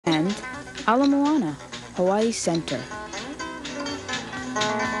and Ala Moana, Hawaii Center.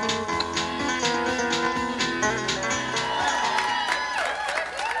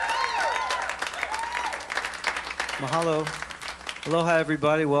 Mahalo. Aloha,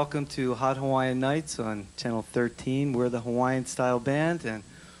 everybody. Welcome to Hot Hawaiian Nights on Channel 13. We're the Hawaiian Style Band, and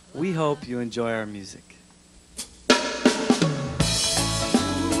we hope you enjoy our music.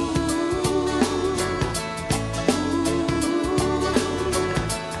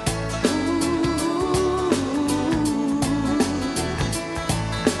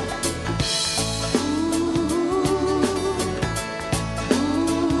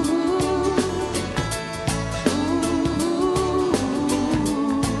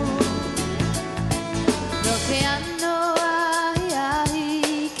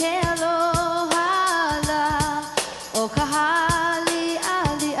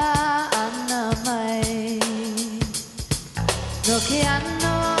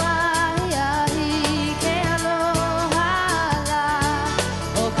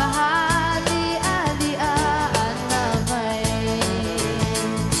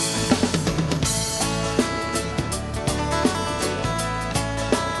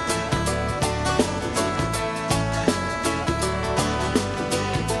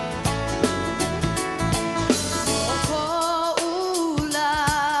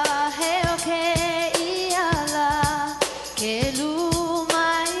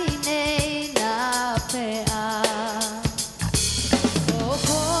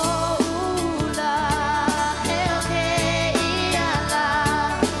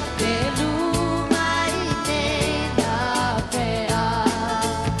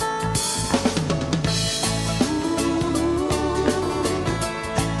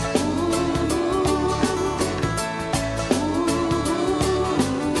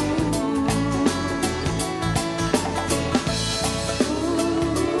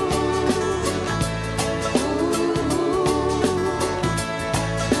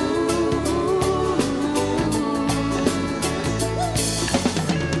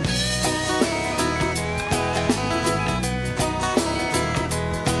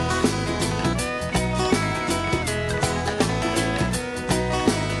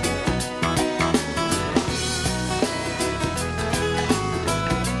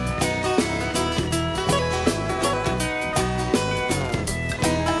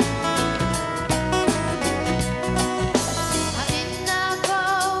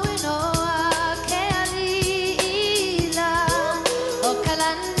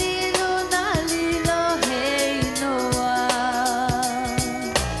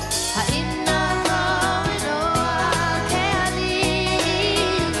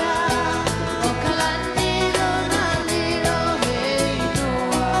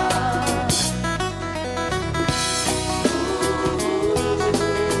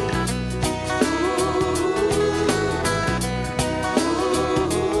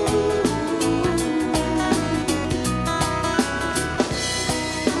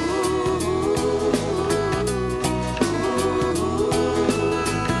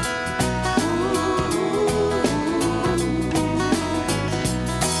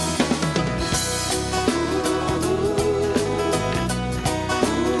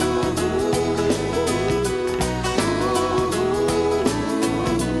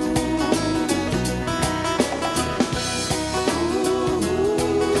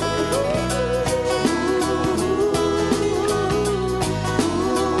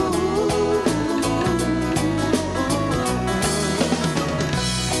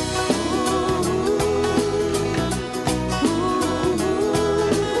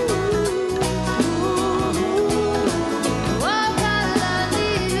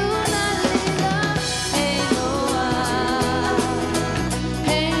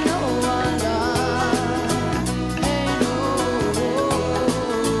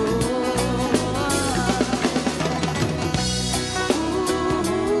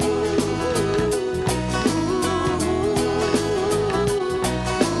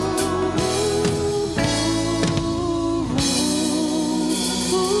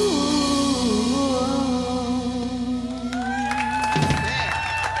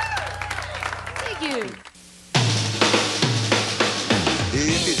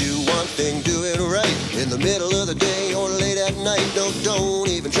 Don't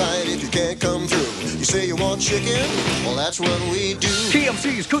even try it if you can't come through. You say you want chicken? Well, that's what we do.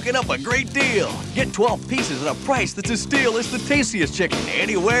 TMC's cooking up a great deal. Get 12 pieces at a price that's a steal. It's the tastiest chicken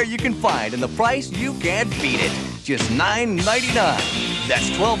anywhere you can find, and the price, you can't beat it. Just $9.99.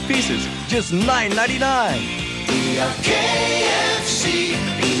 That's 12 pieces, just $9.99. We are KFC.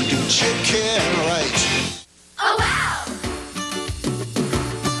 We do chicken right. Oh, wow!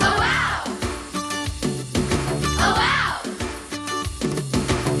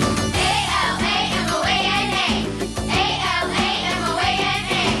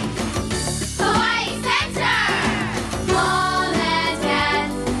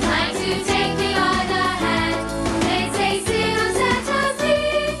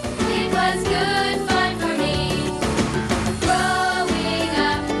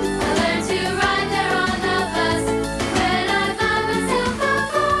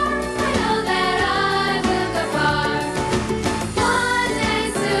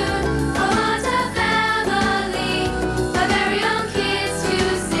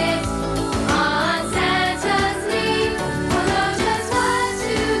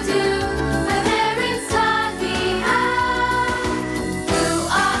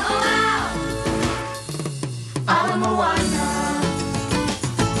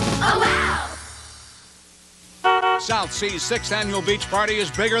 South Sea's 6th annual beach party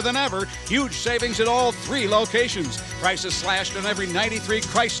is bigger than ever. Huge savings at all 3 locations. Prices slashed on every 93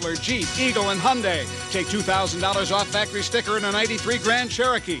 Chrysler, Jeep, Eagle, and Hyundai. Take $2,000 off factory sticker in a 93 Grand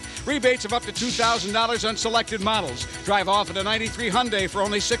Cherokee. Rebates of up to $2,000 on selected models. Drive off in a 93 Hyundai for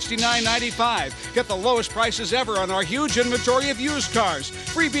only $69.95. Get the lowest prices ever on our huge inventory of used cars.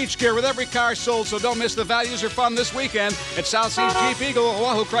 Free beach gear with every car sold, so don't miss the values or fun this weekend at South Seas Jeep, Eagle,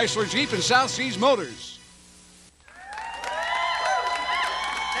 Oahu Chrysler Jeep, and South Seas Motors.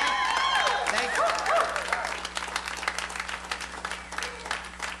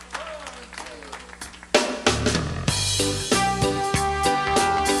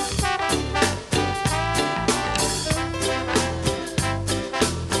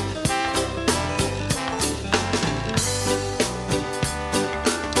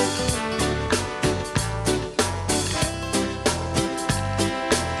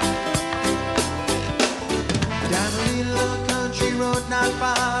 Not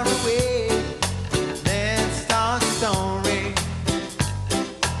far away, let's start a story.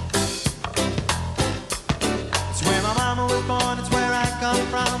 It's where my mama was born, it's where I come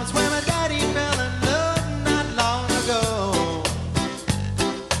from, it's where my daddy fell in love not long ago.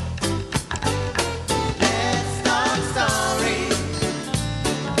 Let's start a story.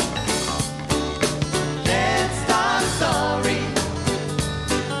 Let's start a story.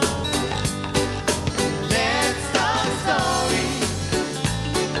 Let's start a story.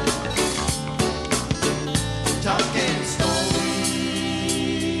 Talking story.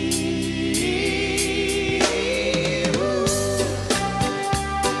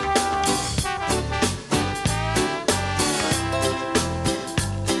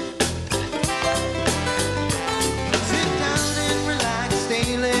 Sit down and relax,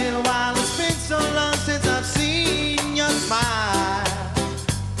 stay a little while. It's been so long since I've seen your smile.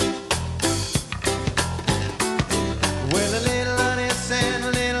 Well, a little of this and a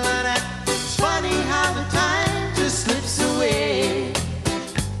little of that. It's funny how the time just slips away.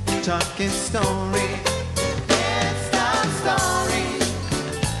 Talking story. Let's start a story.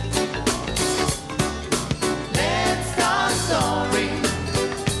 Let's start a story.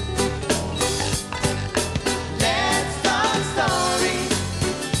 Let's start a story.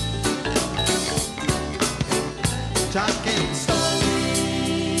 Talking story.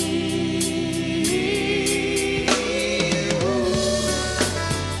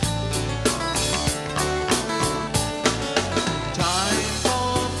 Time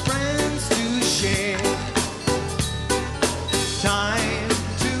for friends to share.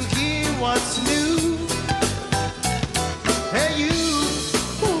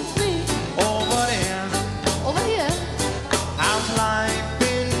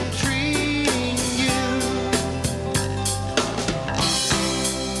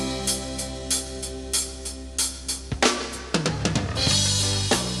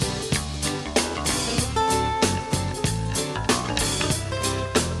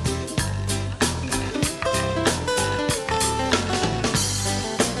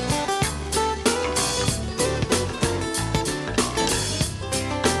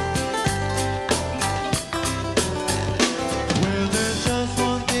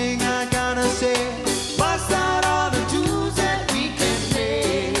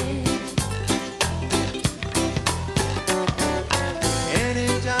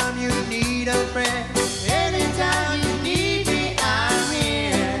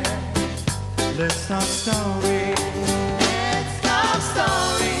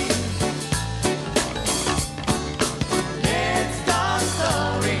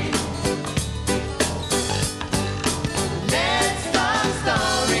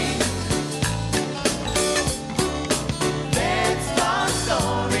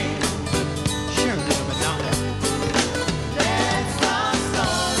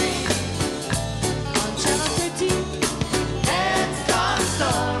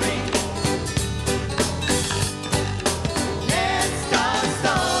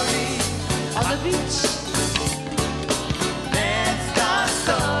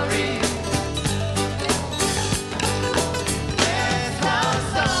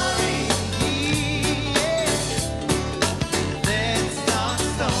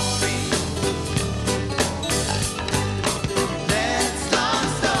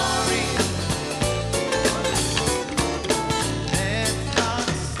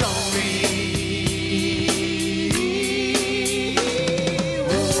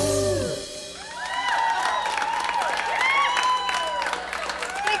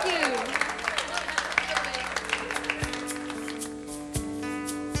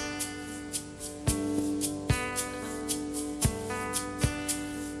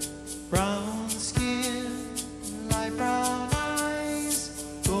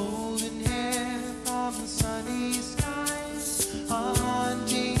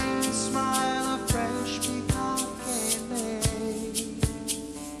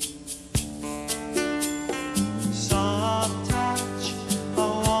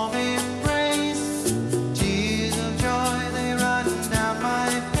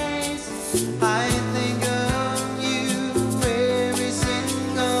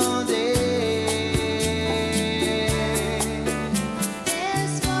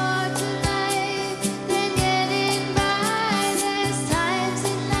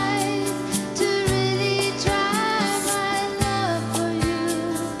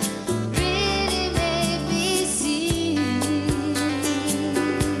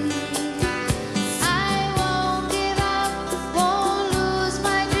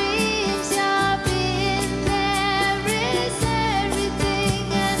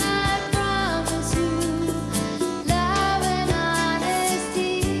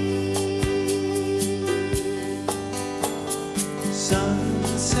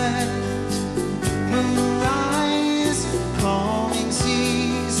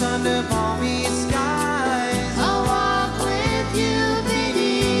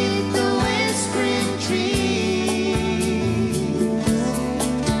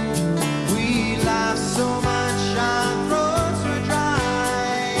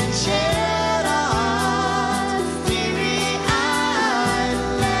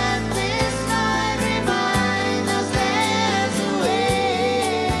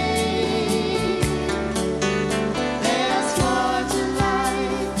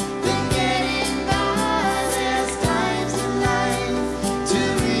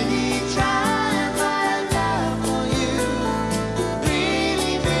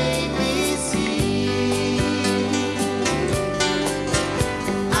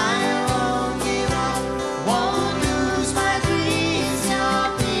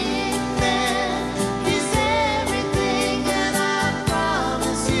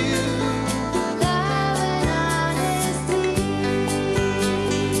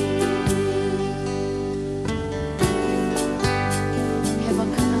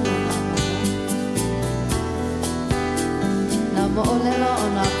 ho'olelo o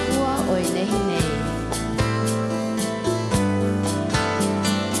nā pua o i nehi nei.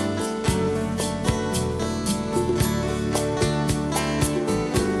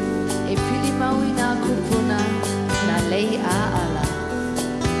 E pili mau i nā kupuna, nā lei a ala.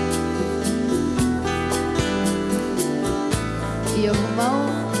 I o mau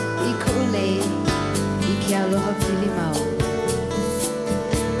i ku'u lei, i ke aloha pili mau.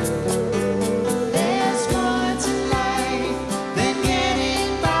 There's more to life than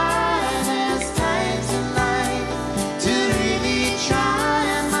getting by. There's times in life to really try.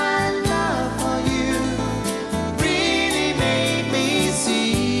 My love for you really made me see.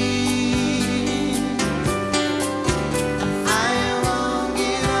 I won't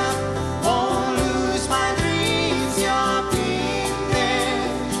give up, won't lose my dreams. Your being there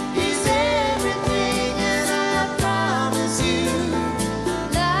is everything, and I promise you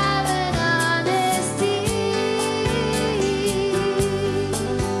love and honesty.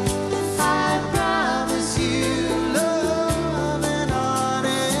 I promise you love and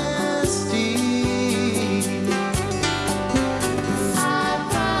honesty. I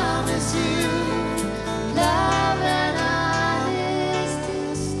promise you love and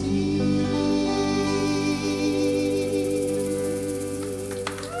honesty.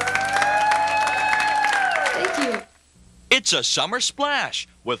 Thank you. It's a summer splash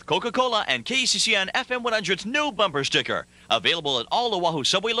with Coca-Cola and KCCN FM 100's new bumper sticker. Available at all Oahu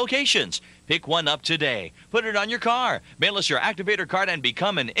subway locations. Pick one up today. Put it on your car. Mail us your activator card and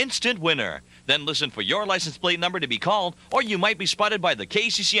become an instant winner. Then listen for your license plate number to be called, or you might be spotted by the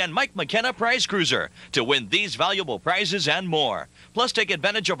KCCN Mike McKenna Prize Cruiser to win these valuable prizes and more. Plus, take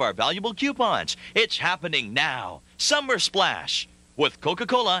advantage of our valuable coupons. It's happening now. Summer Splash with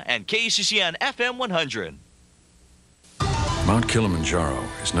Coca-Cola and KCCN FM 100. Mount Kilimanjaro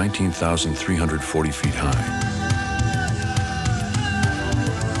is 19,340 feet high.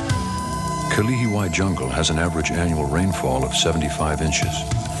 Kalihiwai Jungle has an average annual rainfall of 75 inches.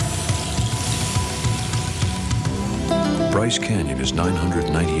 Bryce Canyon is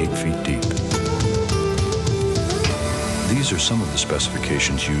 998 feet deep. These are some of the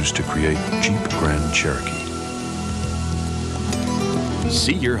specifications used to create Jeep Grand Cherokee.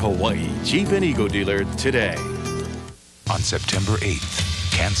 See your Hawaii Jeep and Eagle dealer today. On September 8th,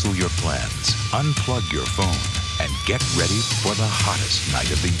 cancel your plans, unplug your phone, and get ready for the hottest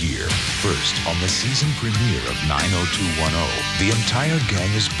night of the year. First, on the season premiere of 90210, the entire gang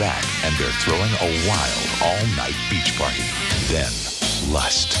is back and they're throwing a wild all-night beach party. Then,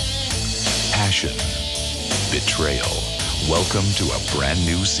 lust, passion, betrayal. Welcome to a brand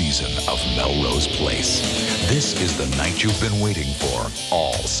new season of Melrose Place. This is the night you've been waiting for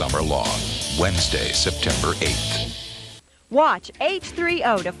all summer long. Wednesday, September 8th. Watch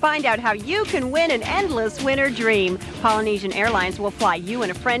H3O to find out how you can win an endless winter dream. Polynesian Airlines will fly you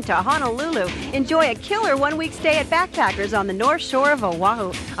and a friend to Honolulu. Enjoy a killer one-week stay at Backpackers on the north shore of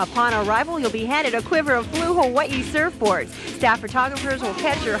Oahu. Upon arrival, you'll be handed a quiver of blue Hawaii surfboards. Staff photographers will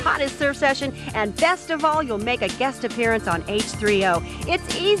catch your hottest surf session, and best of all, you'll make a guest appearance on H3O.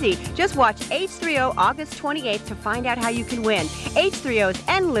 It's easy. Just watch H3O August 28th to find out how you can win. H3O's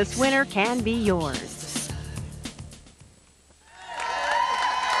endless winter can be yours.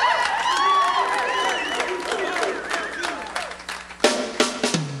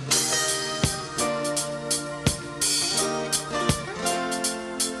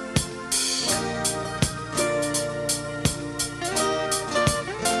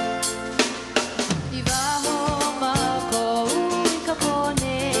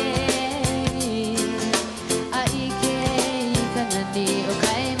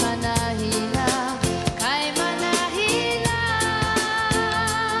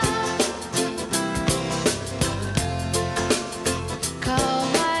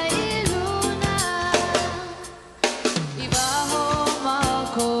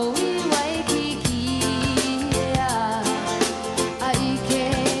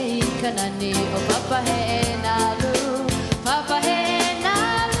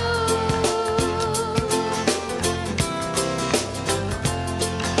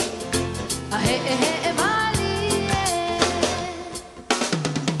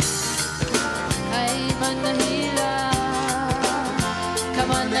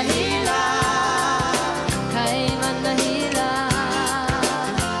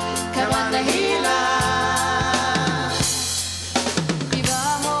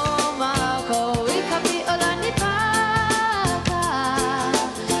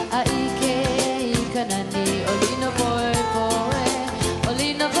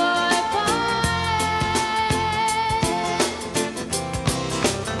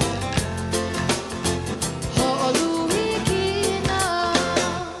 Ho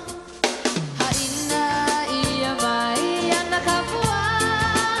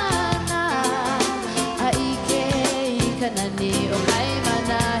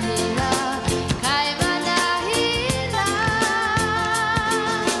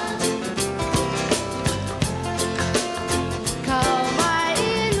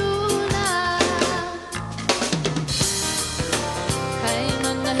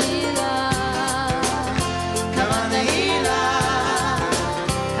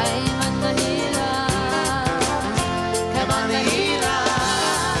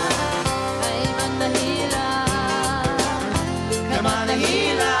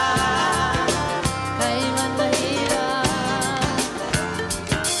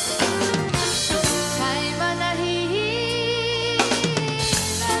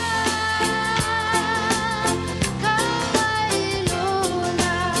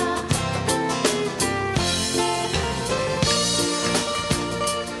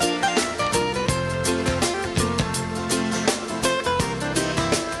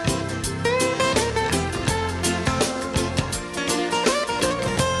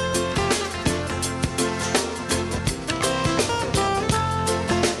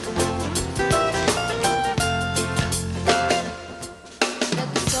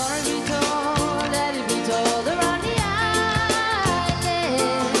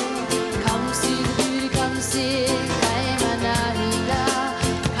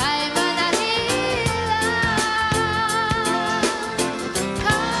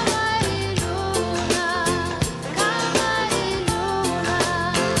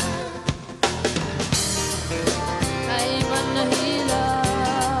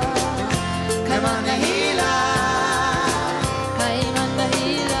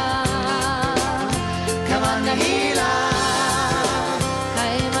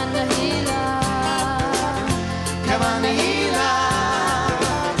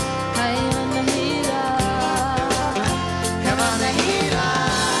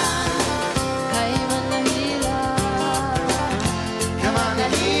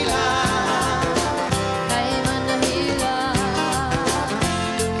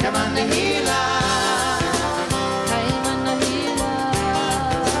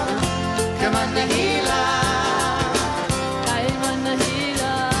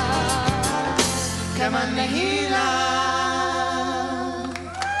Anahila.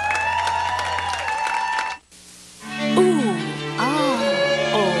 Ooh, ah,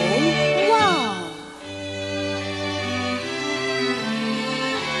 oh, wow.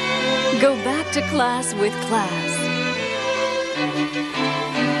 Go back to class with class.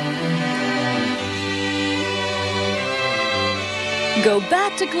 Go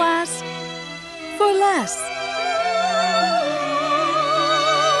back to class for less.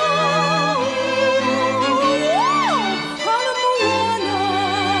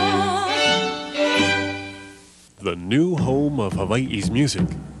 The new home of Hawaii's music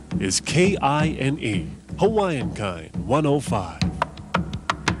is KINE, Hawaiian Kind 105.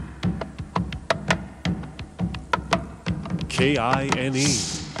 KINE,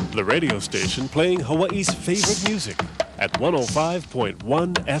 the radio station playing Hawaii's favorite music at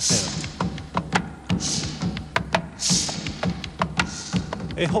 105.1 FM.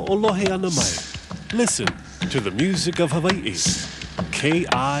 E ho'olohe ana mai. Listen to the music of Hawaii.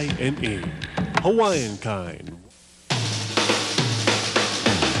 KINE, Hawaiian Kind.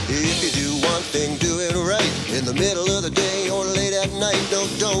 If you do one thing, do it right. In the middle of the day or late at night,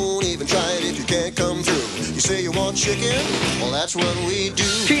 don't even try it if you can't come through. You say you want chicken? Well, that's what we do.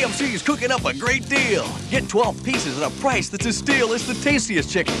 KFC's cooking up a great deal. Get 12 pieces at a price that's as steal as the tastiest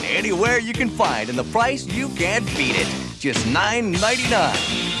chicken anywhere you can find, and the price you can't beat it. Just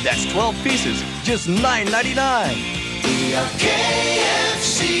 $9.99. That's 12 pieces, just $9.99. We are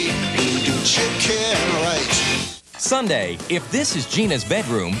KFC. We do chicken right. Sunday, if this is Gina's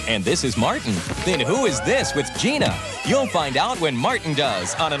bedroom and this is Martin, then who is this with Gina? You'll find out when Martin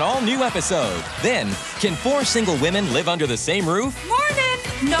does on an all-new episode. Then, can 4 single women live under the same roof? Morning!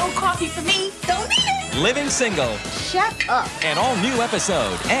 No coffee for me. Don't need it. Living single. Shut up. An all-new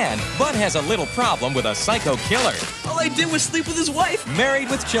episode. And Bud has a little problem with a psycho killer. All I did was sleep with his wife.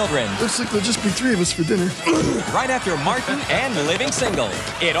 Married with children. Looks like there'll just be 3 of us for dinner. Right after Martin and Living Single.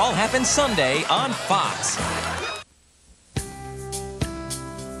 It all happens Sunday on Fox.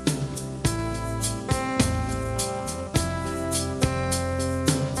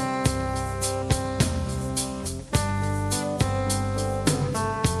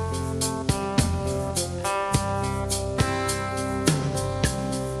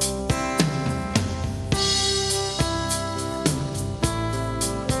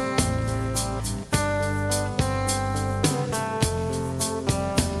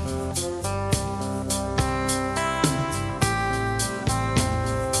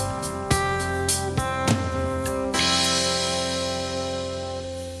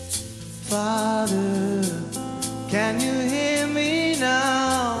 Father, can you hear me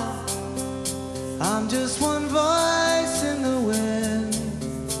now? I'm just one voice in the wind,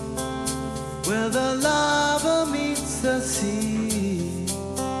 where the lava meets the sea.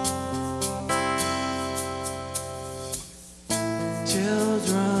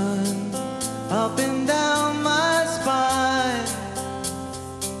 Children up and down my spine,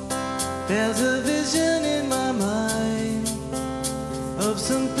 there's a vision in my mind of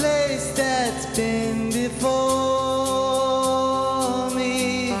some place that's been before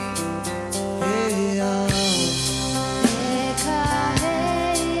me. Hey, oh.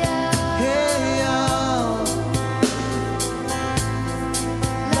 Hey, oh.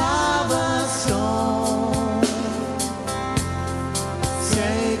 Lava stone,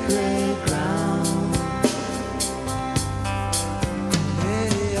 sacred ground.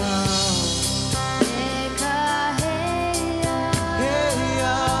 Hey, oh.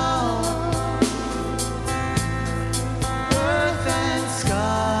 Earth and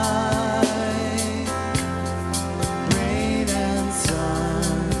sky, rain and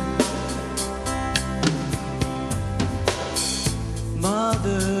sun.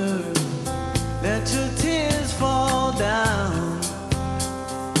 Mother, let your tears fall down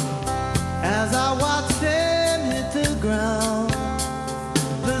as I watch them hit the ground.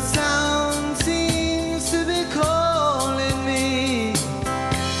 The sound seems to be calling me.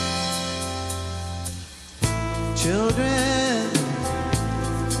 Children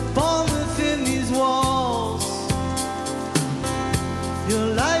born within these walls, your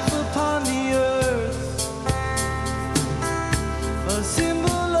life upon the earth, a symbol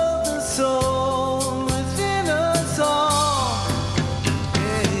of the soul within us all.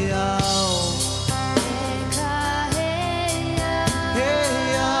 Hey, oh.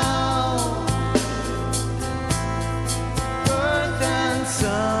 Hey, oh. Earth and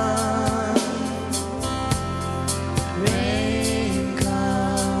sun, rain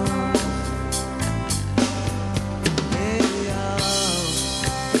comes. Hey, oh.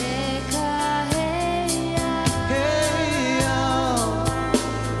 Hey, oh.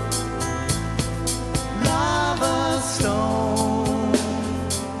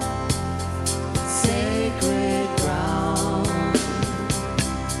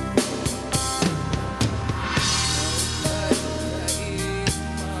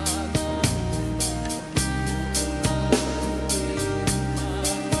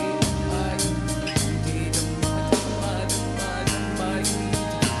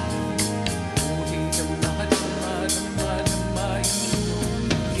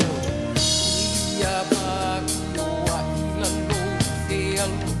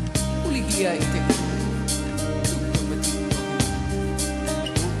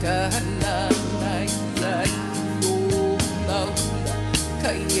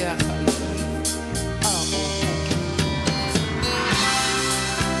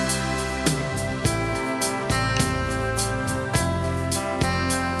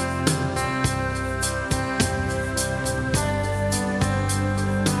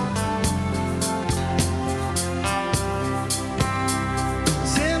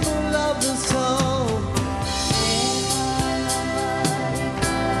 Symbol of the soul.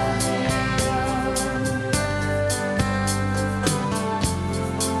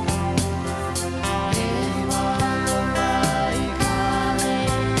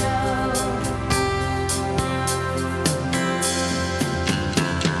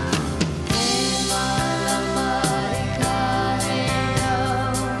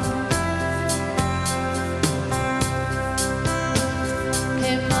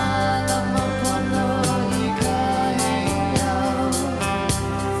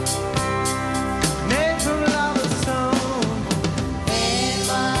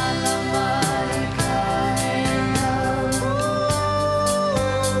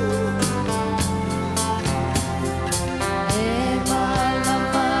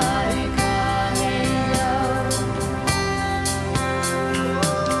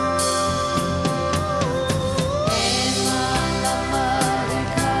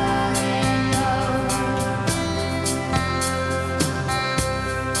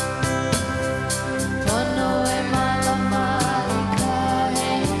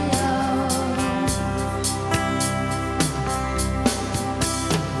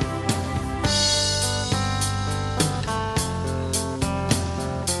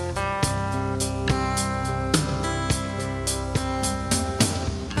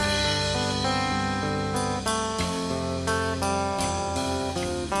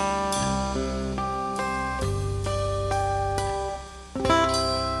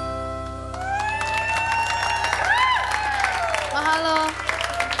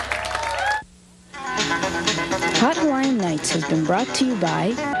 Hot Hawaiian Nights has been brought to you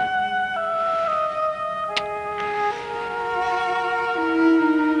by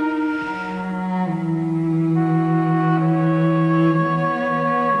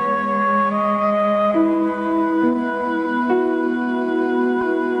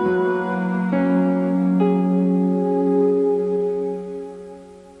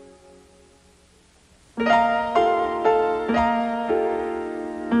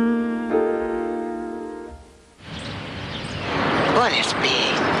What is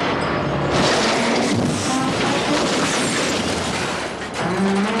big?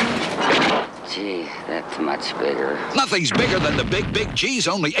 Gee, that's much bigger. Nothing's bigger than the big cheese,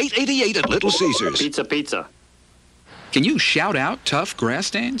 only $8.88 at Little Caesars. Pizza. Can you shout out tough grass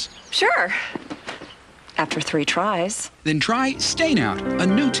stains? Sure. After 3 tries. Then try Stain Out, a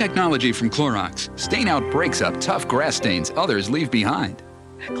new technology from Clorox. Stain Out breaks up tough grass stains others leave behind.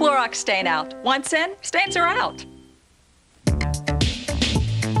 Clorox Stain Out. Once in, stains are out.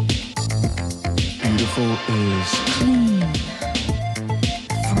 Beautiful is clean,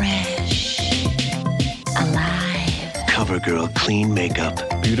 fresh, alive. CoverGirl Clean Makeup.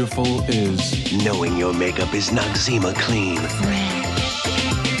 Beautiful is knowing your makeup is Noxzema Clean. Fresh,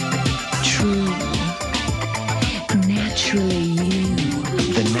 true, naturally you.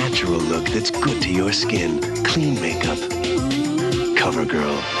 The natural look that's good to your skin. Clean Makeup.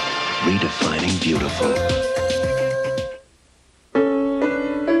 CoverGirl. Redefining beautiful.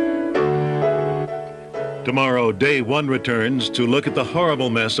 Tomorrow, Day 1 returns to look at the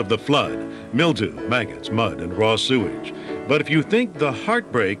horrible mess of the flood. Mildew, maggots, mud, and raw sewage. But if you think the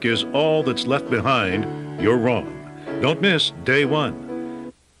heartbreak is all that's left behind, you're wrong. Don't miss Day 1.